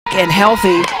and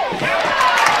healthy.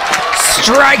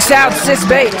 Strikes out Sis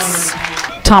Bates.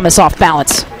 Thomas off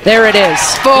balance. There it is.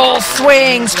 Full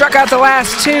swing, struck out the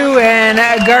last two, and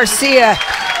Garcia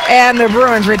and the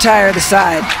Bruins retire the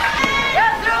side.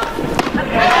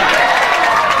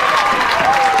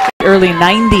 Early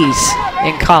 90s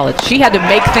in college. She had to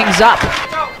make things up.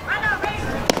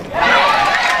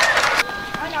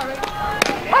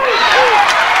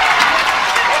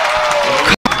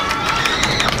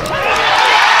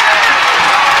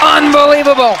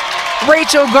 Unbelievable.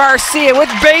 Rachel Garcia with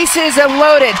bases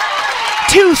loaded.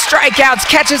 2 strikeouts,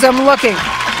 catches them looking.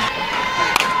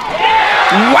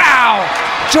 Wow!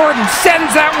 Jordan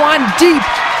sends that one deep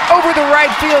over the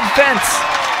right field fence.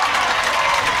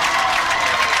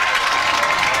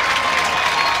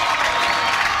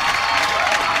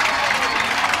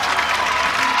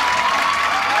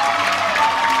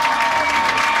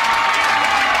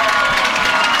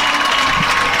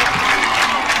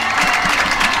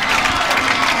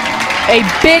 A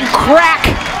big crack.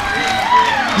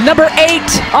 Number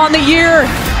 8 on the year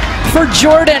for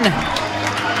Jordan.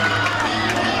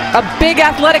 A big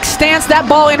athletic stance, that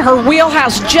ball in her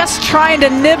wheelhouse, just trying to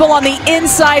nibble on the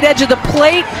inside edge of the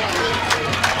plate.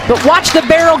 But watch the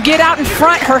barrel get out in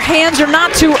front. Her hands are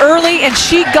not too early, and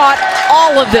she got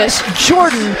all of this.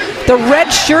 Jordan, the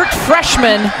red shirt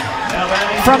freshman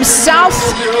from south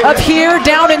of here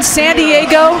down in San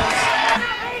Diego.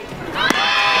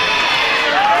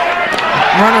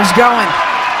 Runner's going.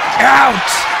 Out.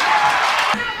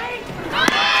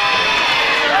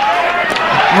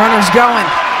 Runner's going.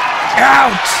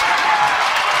 Out.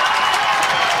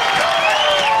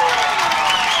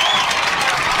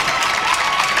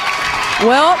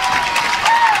 Well,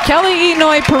 Kelly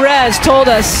Inoue Perez told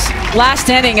us last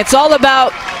inning, it's all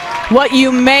about what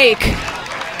you make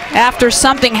after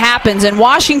something happens. And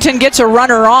Washington gets a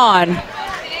runner on.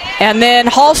 And then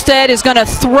Halstead is going to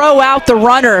throw out the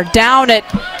runner down at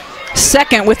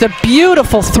second with a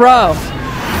beautiful throw.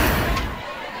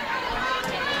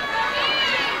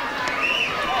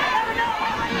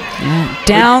 And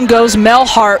down goes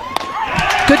Melhart.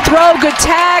 Good throw, good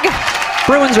tag.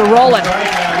 Bruins are rolling.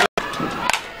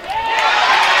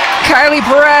 Kylie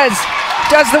Perez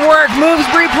does the work, moves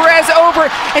Bree Perez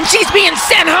over, and she's being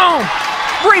sent home.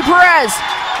 Bree Perez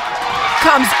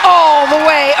comes all the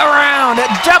way around. A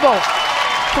double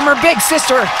from her big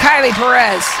sister, Kylie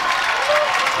Perez.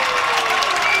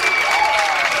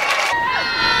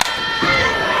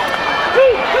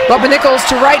 Bubba Nichols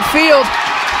to right field.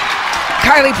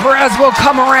 Kylie Perez will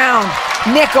come around.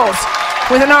 Nichols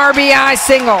with an RBI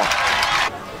single.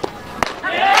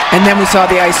 And then we saw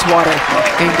the ice water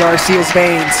in Garcia's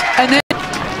veins. And then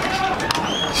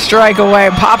strike away,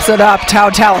 pops it up.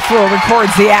 Tau Talafua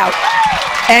records the out.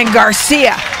 And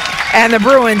Garcia and the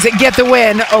Bruins get the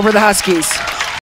win over the Huskies.